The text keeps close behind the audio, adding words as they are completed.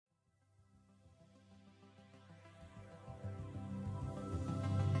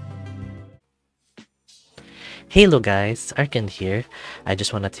Hello guys, Arkan here. I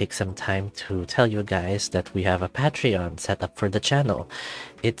just want to take some time to tell you guys that we have a Patreon set up for the channel.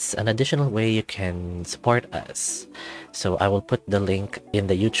 It's an additional way you can support us. So I will put the link in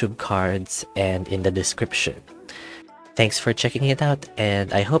the YouTube cards and in the description. Thanks for checking it out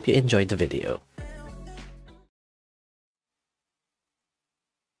and I hope you enjoyed the video.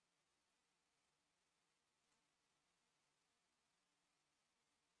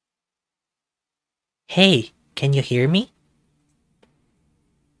 Hey, can you hear me?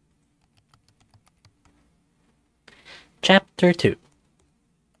 Chapter 2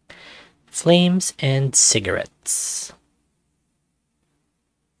 Flames and Cigarettes.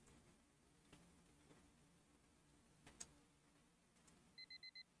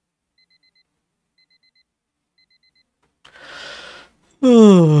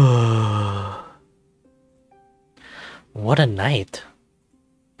 What a night.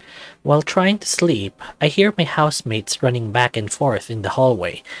 While trying to sleep, I hear my housemates running back and forth in the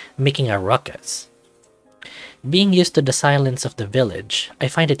hallway, making a ruckus. Being used to the silence of the village, I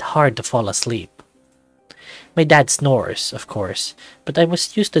find it hard to fall asleep. My dad snores, of course, but I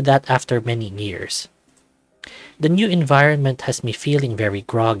was used to that after many years. The new environment has me feeling very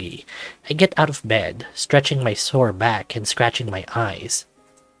groggy. I get out of bed, stretching my sore back and scratching my eyes.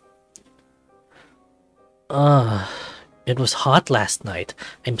 It was hot last night.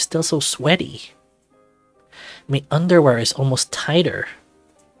 I'm still so sweaty. My underwear is almost tighter.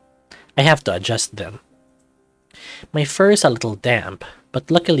 I have to adjust them. My fur is a little damp,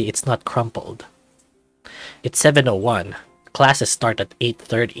 but luckily it's not crumpled. It's 7:01. Classes start at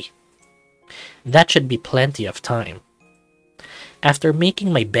 8:30. That should be plenty of time. After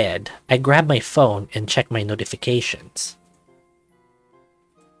making my bed, I grab my phone and check my notifications.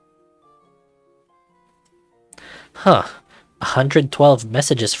 112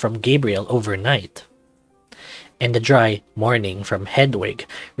 messages from Gabriel overnight. And a dry morning from Hedwig,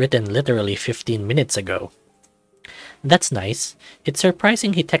 written literally 15 minutes ago. That's nice. It's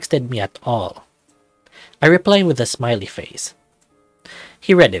surprising he texted me at all. I reply with a smiley face.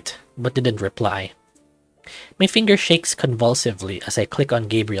 He read it, but didn't reply. My finger shakes convulsively as I click on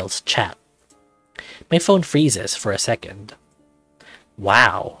Gabriel's chat. My phone freezes for a second.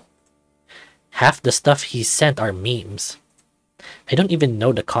 Wow. Half the stuff he sent are memes. I don't even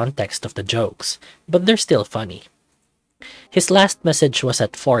know the context of the jokes, but they're still funny. His last message was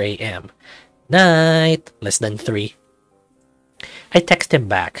at 4 a.m. Night, less than 3. I text him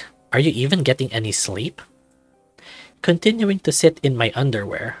back, are you even getting any sleep? Continuing to sit in my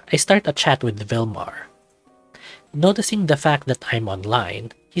underwear, I start a chat with Vilmar. Noticing the fact that I'm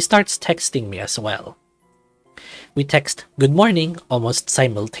online, he starts texting me as well. We text good morning almost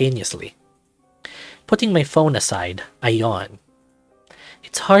simultaneously. Putting my phone aside, I yawn.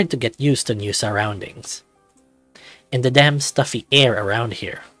 It's hard to get used to new surroundings. And the damn stuffy air around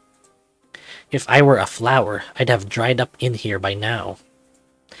here. If I were a flower, I'd have dried up in here by now.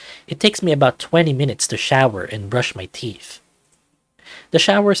 It takes me about 20 minutes to shower and brush my teeth. The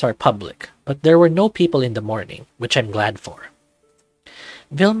showers are public, but there were no people in the morning, which I'm glad for.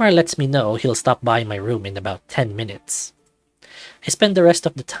 Vilmar lets me know he'll stop by my room in about 10 minutes. I spend the rest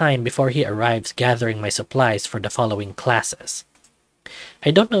of the time before he arrives gathering my supplies for the following classes. I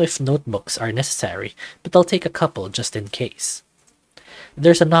don't know if notebooks are necessary, but I'll take a couple just in case.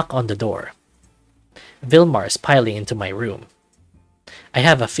 There's a knock on the door. Vilmar's piling into my room. I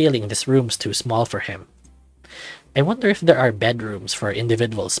have a feeling this room's too small for him. I wonder if there are bedrooms for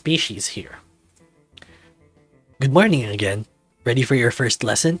individual species here. Good morning again. Ready for your first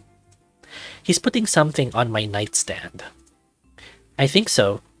lesson? He's putting something on my nightstand. I think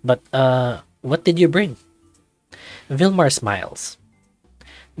so, but what did you bring? Vilmar smiles.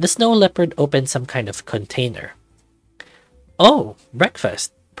 The snow leopard opens some kind of container. Oh,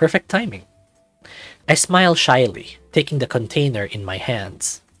 breakfast. Perfect timing. I smile shyly, taking the container in my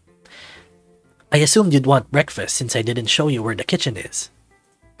hands. I assumed you'd want breakfast since I didn't show you where the kitchen is.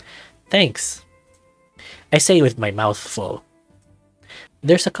 Thanks. I say with my mouth full.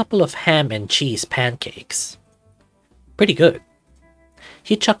 There's a couple of ham and cheese pancakes. Pretty good.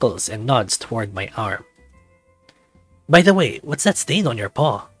 He chuckles and nods toward my arm. By the way, what's that stain on your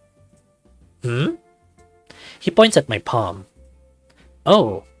paw? He points at my palm.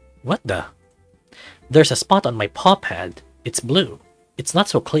 Oh, what the? There's a spot on my paw pad. It's blue. It's not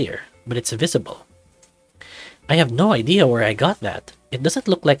so clear, but it's visible. I have no idea where I got that. It doesn't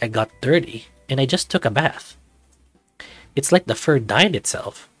look like I got dirty, and I just took a bath. It's like the fur dyed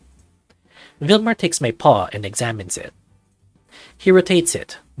itself. Vilmar takes my paw and examines it. He rotates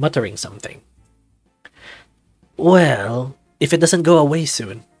it, muttering something. Well, if it doesn't go away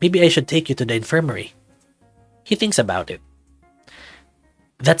soon, maybe I should take you to the infirmary. He thinks about it.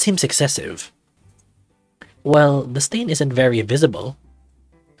 That seems excessive. Well, the stain isn't very visible.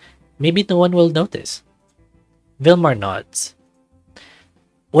 Maybe no one will notice. Vilmar nods.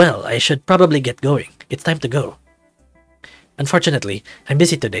 Well, I should probably get going. It's time to go. Unfortunately, I'm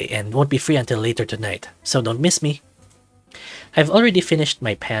busy today and won't be free until later tonight, so don't miss me. I've already finished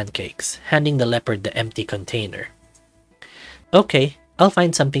my pancakes, handing the leopard the empty container. Okay, I'll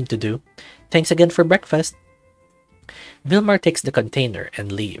find something to do. Thanks again for breakfast. Vilmar takes the container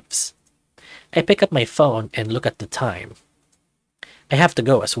and leaves. I pick up my phone and look at the time. I have to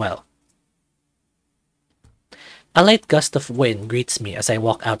go as well. A light gust of wind greets me as I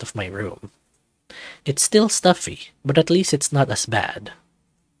walk out of my room. It's still stuffy, but at least it's not as bad.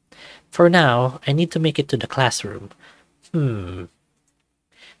 For now, I need to make it to the classroom. Vilmar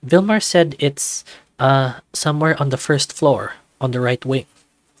said it's, somewhere on the first floor, on the right wing.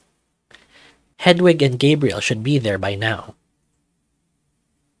 Hedwig and Gabriel should be there by now.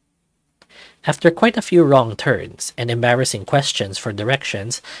 After quite a few wrong turns and embarrassing questions for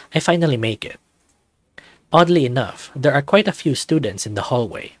directions, I finally make it. Oddly enough, there are quite a few students in the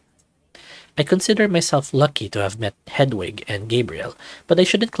hallway. I consider myself lucky to have met Hedwig and Gabriel, but I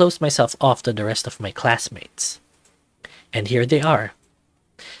shouldn't close myself off to the rest of my classmates. And here they are.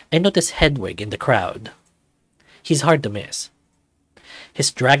 I notice Hedwig in the crowd. He's hard to miss.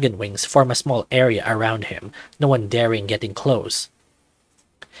 His dragon wings form a small area around him, no one daring getting close.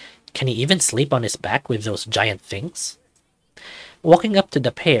 Can he even sleep on his back with those giant things? Walking up to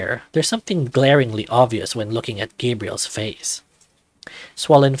the pair, there's something glaringly obvious when looking at Gabriel's face.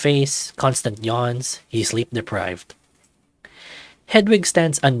 Swollen face, constant yawns, he's sleep-deprived. Hedwig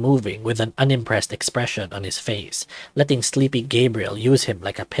stands unmoving with an unimpressed expression on his face, letting sleepy Gabriel use him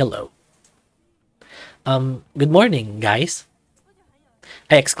like a pillow. Good morning, guys.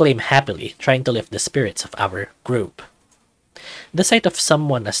 I exclaim happily, trying to lift the spirits of our group. The sight of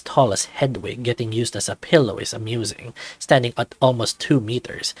someone as tall as Hedwig getting used as a pillow is amusing, standing at almost 2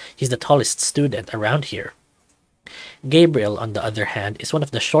 meters. He's the tallest student around here. Gabriel, on the other hand, is one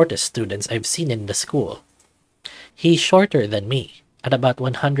of the shortest students I've seen in the school. He's shorter than me, at about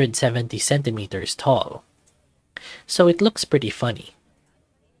 170 centimeters tall. So it looks pretty funny.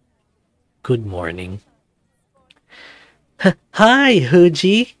 Good morning. Hi,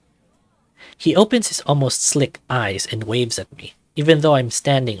 Hooji! He opens his almost slick eyes and waves at me, even though I'm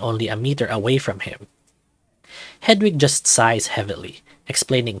standing only a meter away from him. Hedwig just sighs heavily,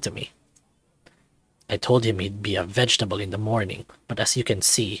 explaining to me. I told him he'd be a vegetable in the morning, but as you can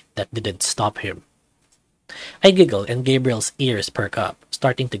see, that didn't stop him. I giggle and Gabriel's ears perk up,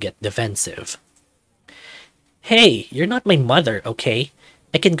 starting to get defensive. Hey, you're not my mother, okay?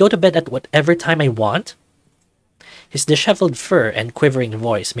 I can go to bed at whatever time I want? His disheveled fur and quivering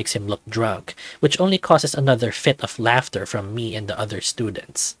voice makes him look drunk, which only causes another fit of laughter from me and the other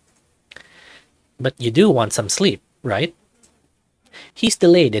students. But you do want some sleep, right? He's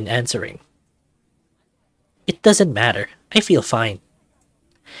delayed in answering. It doesn't matter. I feel fine.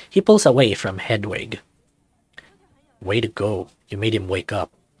 He pulls away from Hedwig. Way to go. You made him wake up.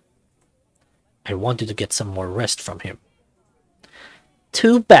 I wanted to get some more rest from him.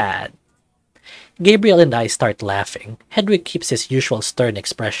 Too bad. Gabriel and I start laughing. Hedwig keeps his usual stern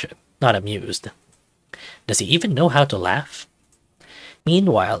expression, not amused. Does he even know how to laugh?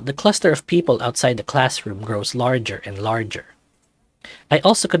 Meanwhile, the cluster of people outside the classroom grows larger and larger. I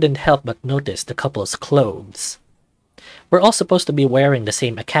also couldn't help but notice the couple's clothes. We're all supposed to be wearing the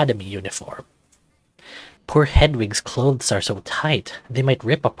same academy uniform. Poor Hedwig's clothes are so tight, they might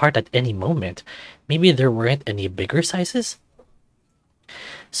rip apart at any moment. Maybe there weren't any bigger sizes?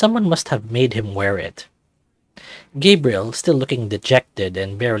 Someone must have made him wear it. Gabriel, still looking dejected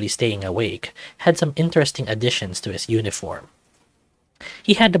and barely staying awake, had some interesting additions to his uniform.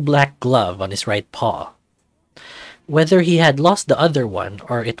 He had a black glove on his right paw. Whether he had lost the other one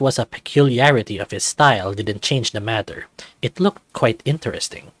or it was a peculiarity of his style didn't change the matter. It looked quite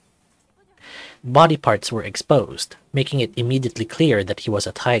interesting. Body parts were exposed, making it immediately clear that he was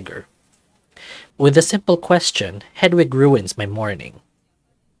a tiger. With a simple question, Hedwig ruins my morning.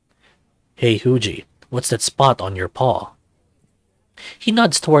 Hey Hooji, what's that spot on your paw? He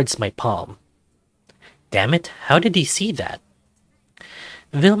nods towards my palm. Damn it, how did he see that?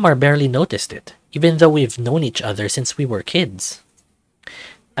 Vilmar barely noticed it, even though we've known each other since we were kids.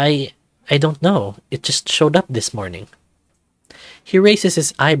 I don't know, it just showed up this morning. He raises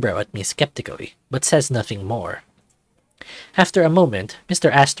his eyebrow at me skeptically, but says nothing more. After a moment,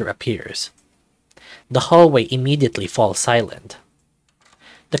 Mr. Aster appears. The hallway immediately falls silent.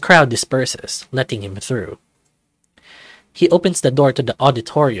 The crowd disperses, letting him through. He opens the door to the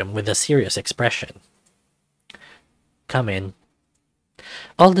auditorium with a serious expression. Come in.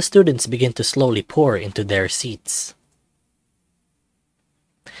 All the students begin to slowly pour into their seats.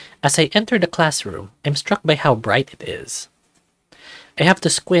 As I enter the classroom, I'm struck by how bright it is. I have to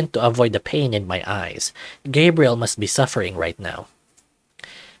squint to avoid the pain in my eyes. Gabriel must be suffering right now.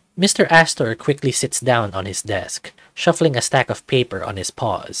 Mr. Aster quickly sits down on his desk, shuffling a stack of paper on his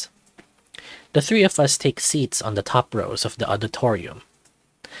paws. The three of us take seats on the top rows of the auditorium.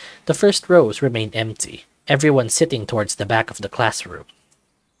 The first rows remain empty, everyone sitting towards the back of the classroom.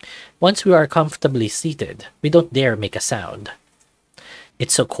 Once we are comfortably seated, we don't dare make a sound.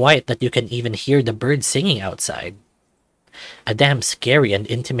 It's so quiet that you can even hear the birds singing outside. A damn scary and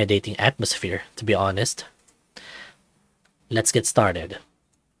intimidating atmosphere, to be honest. Let's get started.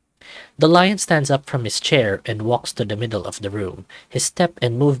 The lion stands up from his chair and walks to the middle of the room. His step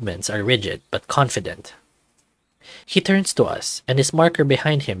and movements are rigid but confident. He turns to us, and his marker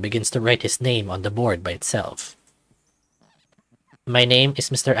behind him begins to write his name on the board by itself. My name is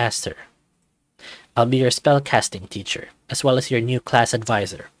Mr. Aster. I'll be your spellcasting teacher, as well as your new class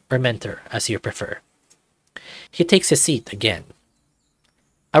advisor, or mentor, as you prefer. He takes his seat again.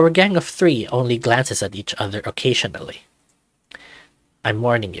 Our gang of three only glances at each other occasionally. I'm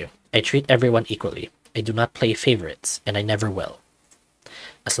warning you, I treat everyone equally. I do not play favorites, and I never will.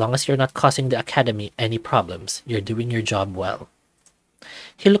 As long as you're not causing the academy any problems, you're doing your job well.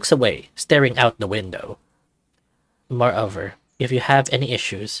 He looks away, staring out the window. Moreover, if you have any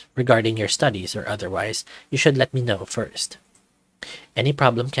issues regarding your studies or otherwise, you should let me know first. Any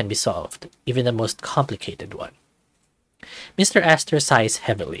problem can be solved, even the most complicated one. Mr. Aster sighs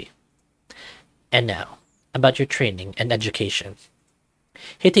heavily. And now, about your training and education.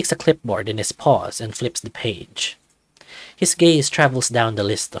 He takes a clipboard in his paws and flips the page. His gaze travels down the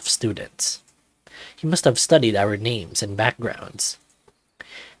list of students. He must have studied our names and backgrounds.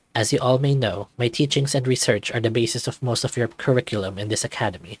 As you all may know, my teachings and research are the basis of most of your curriculum in this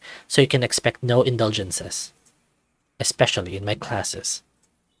academy, so you can expect no indulgences, especially in my classes.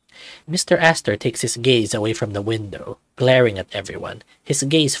 Mr. Aster takes his gaze away from the window, glaring at everyone, his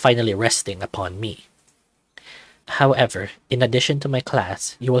gaze finally resting upon me. However, in addition to my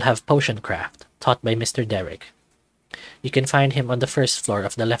class, you will have potion craft, taught by Mr. Derrick. You can find him on the first floor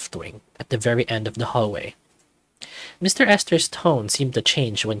of the left wing, at the very end of the hallway. Mr. Aster's tone seemed to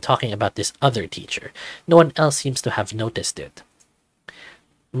change when talking about this other teacher. No one else seems to have noticed it.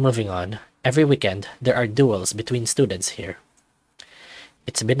 Moving on, every weekend there are duels between students here.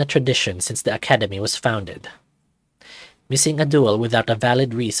 It's been a tradition since the academy was founded. Missing a duel without a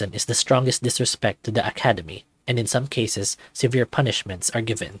valid reason is the strongest disrespect to the academy, and in some cases, severe punishments are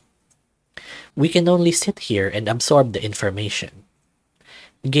given. We can only sit here and absorb the information.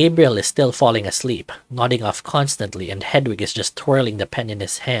 Gabriel is still falling asleep, nodding off constantly, and Hedwig is just twirling the pen in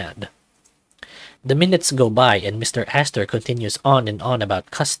his hand. The minutes go by and Mr. Aster continues on and on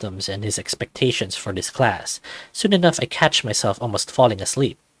about customs and his expectations for this class. Soon enough, I catch myself almost falling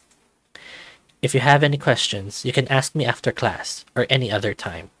asleep. If you have any questions, you can ask me after class or any other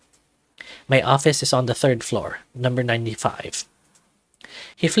time. My office is on the third floor, number 95.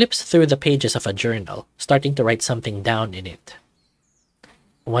 He flips through the pages of a journal, starting to write something down in it.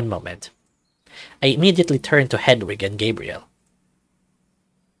 One moment. I immediately turn to Hedwig and Gabriel.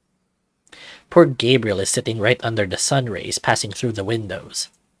 Poor Gabriel is sitting right under the sun rays passing through the windows.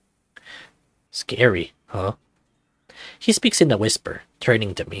 Scary, huh? He speaks in a whisper,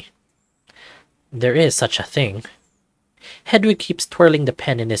 turning to me. There is such a thing. Hedwig keeps twirling the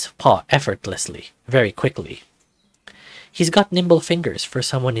pen in his paw effortlessly, very quickly. He's got nimble fingers for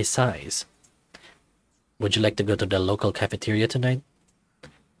someone his size. Would you like to go to the local cafeteria tonight?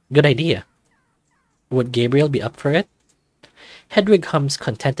 Good idea. Would Gabriel be up for it? Hedwig hums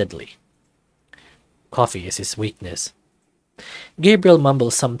contentedly. Coffee is his weakness. Gabriel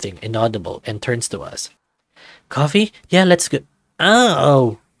mumbles something inaudible and turns to us. Coffee? Yeah, let's go.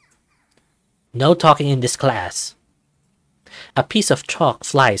 Ow! No talking in this class. A piece of chalk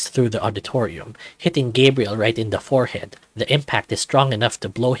flies through the auditorium, hitting Gabriel right in the forehead. The impact is strong enough to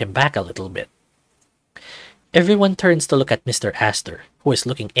blow him back a little bit. Everyone turns to look at Mr. Aster, who is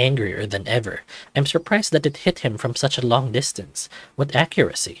looking angrier than ever. I'm surprised that it hit him from such a long distance. What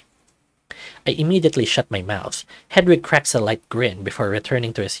accuracy! I immediately shut my mouth. Hedwig cracks a light grin before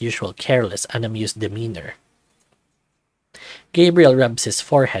returning to his usual careless, unamused demeanor. Gabriel rubs his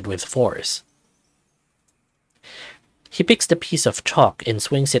forehead with force. He picks the piece of chalk and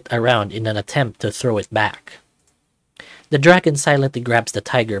swings it around in an attempt to throw it back. The dragon silently grabs the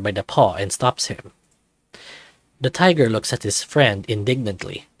tiger by the paw and stops him. The tiger looks at his friend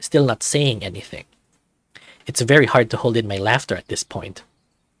indignantly, still not saying anything. It's very hard to hold in my laughter at this point.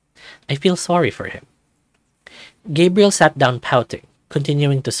 I feel sorry for him. Gabriel sat down pouting,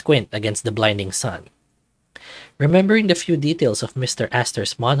 continuing to squint against the blinding sun. Remembering the few details of Mr.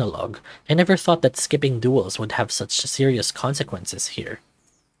 Aster's monologue, I never thought that skipping duels would have such serious consequences here.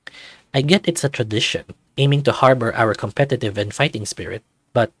 I get it's a tradition, aiming to harbor our competitive and fighting spirit,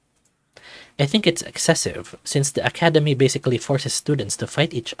 but I think it's excessive, since the academy basically forces students to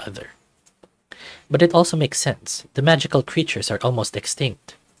fight each other. But it also makes sense. The magical creatures are almost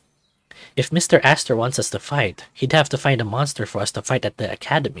extinct. If Mr. Aster wants us to fight, he'd have to find a monster for us to fight at the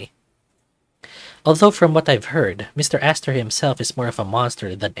academy. Although from what I've heard, Mr. Aster himself is more of a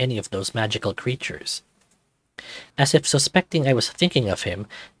monster than any of those magical creatures. As if suspecting I was thinking of him,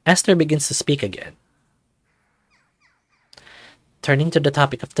 Aster begins to speak again. Turning to the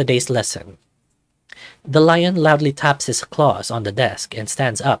topic of today's lesson. The lion loudly taps his claws on the desk and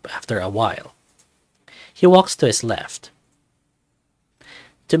stands up after a while. He walks to his left.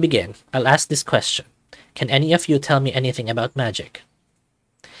 To begin, I'll ask this question. Can any of you tell me anything about magic?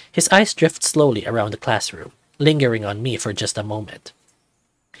 His eyes drift slowly around the classroom, lingering on me for just a moment.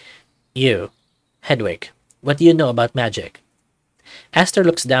 You, Hedwig, what do you know about magic? Aster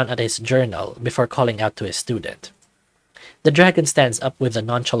looks down at his journal before calling out to his student. The dragon stands up with a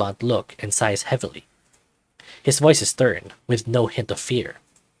nonchalant look and sighs heavily. His voice is stern, with no hint of fear.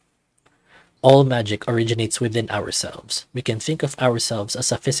 All magic originates within ourselves. We can think of ourselves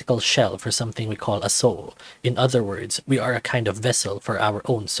as a physical shell for something we call a soul. In other words, we are a kind of vessel for our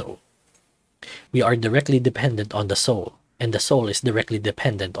own soul. We are directly dependent on the soul, and the soul is directly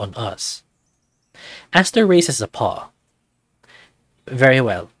dependent on us. Aster raises a paw. Very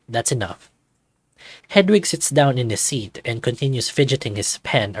well, that's enough. Hedwig sits down in his seat and continues fidgeting his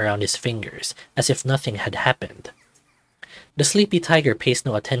pen around his fingers, as if nothing had happened. The sleepy tiger pays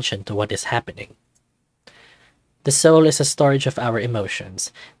no attention to what is happening. The soul is a storage of our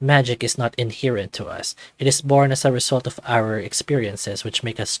emotions. Magic is not inherent to us. It is born as a result of our experiences which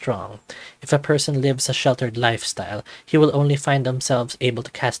make us strong. If a person lives a sheltered lifestyle, he will only find themselves able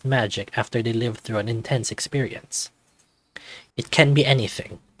to cast magic after they live through an intense experience. It can be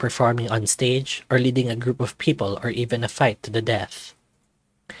anything, performing on stage, or leading a group of people, or even a fight to the death.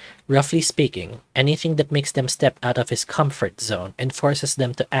 Roughly speaking, anything that makes them step out of his comfort zone and forces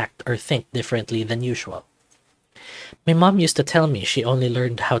them to act or think differently than usual. My mom used to tell me she only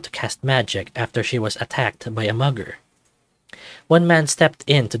learned how to cast magic after she was attacked by a mugger. One man stepped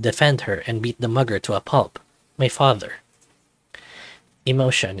in to defend her and beat the mugger to a pulp, my father.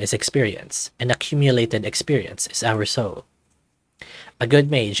 Emotion is experience, and accumulated experience is our soul. A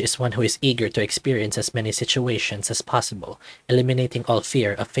good mage is one who is eager to experience as many situations as possible, eliminating all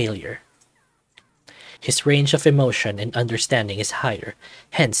fear of failure. His range of emotion and understanding is higher,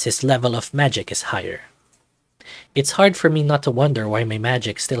 hence his level of magic is higher. It's hard for me not to wonder why my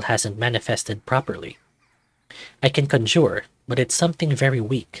magic still hasn't manifested properly. I can conjure, but it's something very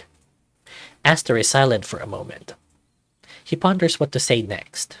weak. Aster is silent for a moment. He ponders what to say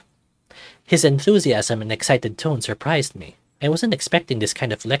next. His enthusiasm and excited tone surprised me. I wasn't expecting this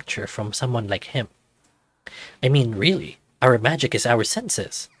kind of lecture from someone like him. I mean, really, our magic is our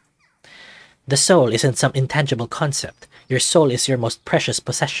senses. The soul isn't some intangible concept. Your soul is your most precious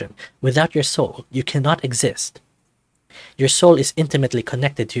possession. Without your soul, you cannot exist. Your soul is intimately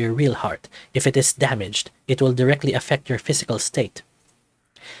connected to your real heart. If it is damaged, it will directly affect your physical state.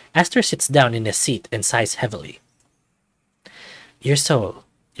 Aster sits down in his seat and sighs heavily. Your soul,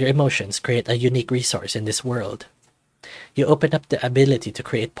 your emotions create a unique resource in this world. You open up the ability to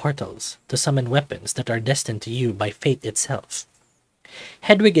create portals, to summon weapons that are destined to you by fate itself.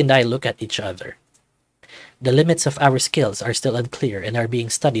 Hedwig and I look at each other. The limits of our skills are still unclear and are being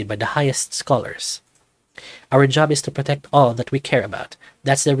studied by the highest scholars. Our job is to protect all that we care about.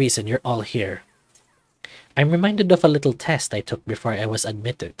 That's the reason you're all here. I'm reminded of a little test I took before I was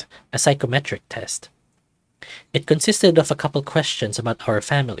admitted, a psychometric test. It consisted of a couple questions about our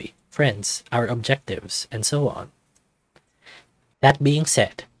family, friends, our objectives, and so on. That being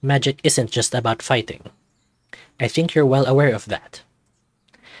said, magic isn't just about fighting. I think you're well aware of that.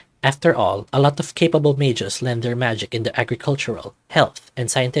 After all, a lot of capable mages lend their magic in the agricultural, health, and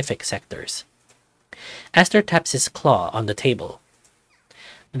scientific sectors. Aster taps his claw on the table.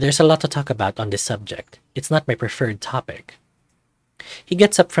 There's a lot to talk about on this subject. It's not my preferred topic. He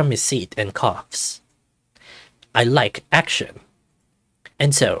gets up from his seat and coughs. I like action.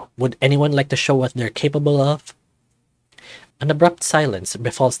 And so, would anyone like to show what they're capable of? An abrupt silence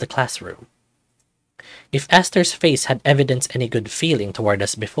befalls the classroom. If Aster's face had evidenced any good feeling toward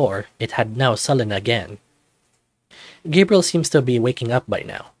us before, it had now sullen again. Gabriel seems to be waking up by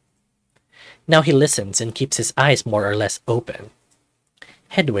now. Now he listens and keeps his eyes more or less open.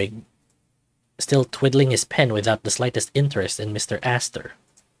 Hedwig still twiddling his pen without the slightest interest in Mr. Aster.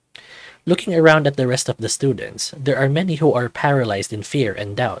 Looking around at the rest of the students, there are many who are paralyzed in fear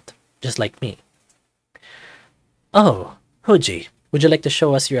and doubt, just like me. "Oh, Hooji, would you like to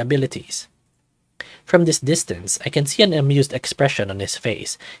show us your abilities?" From this distance, I can see an amused expression on his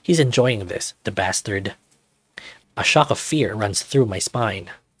face. He's enjoying this, the bastard. A shock of fear runs through my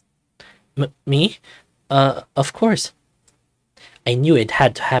spine. Me? Of course. I knew it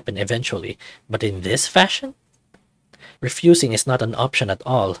had to happen eventually, but in this fashion? Refusing is not an option at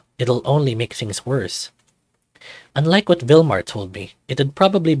all. It'll only make things worse. Unlike what Vilmar told me, it'd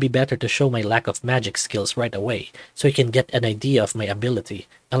probably be better to show my lack of magic skills right away, so he can get an idea of my ability.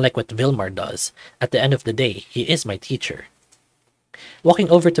 Unlike what Vilmar does, at the end of the day, he is my teacher. Walking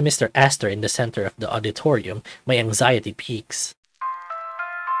over to Mr. Aster in the center of the auditorium, my anxiety peaks.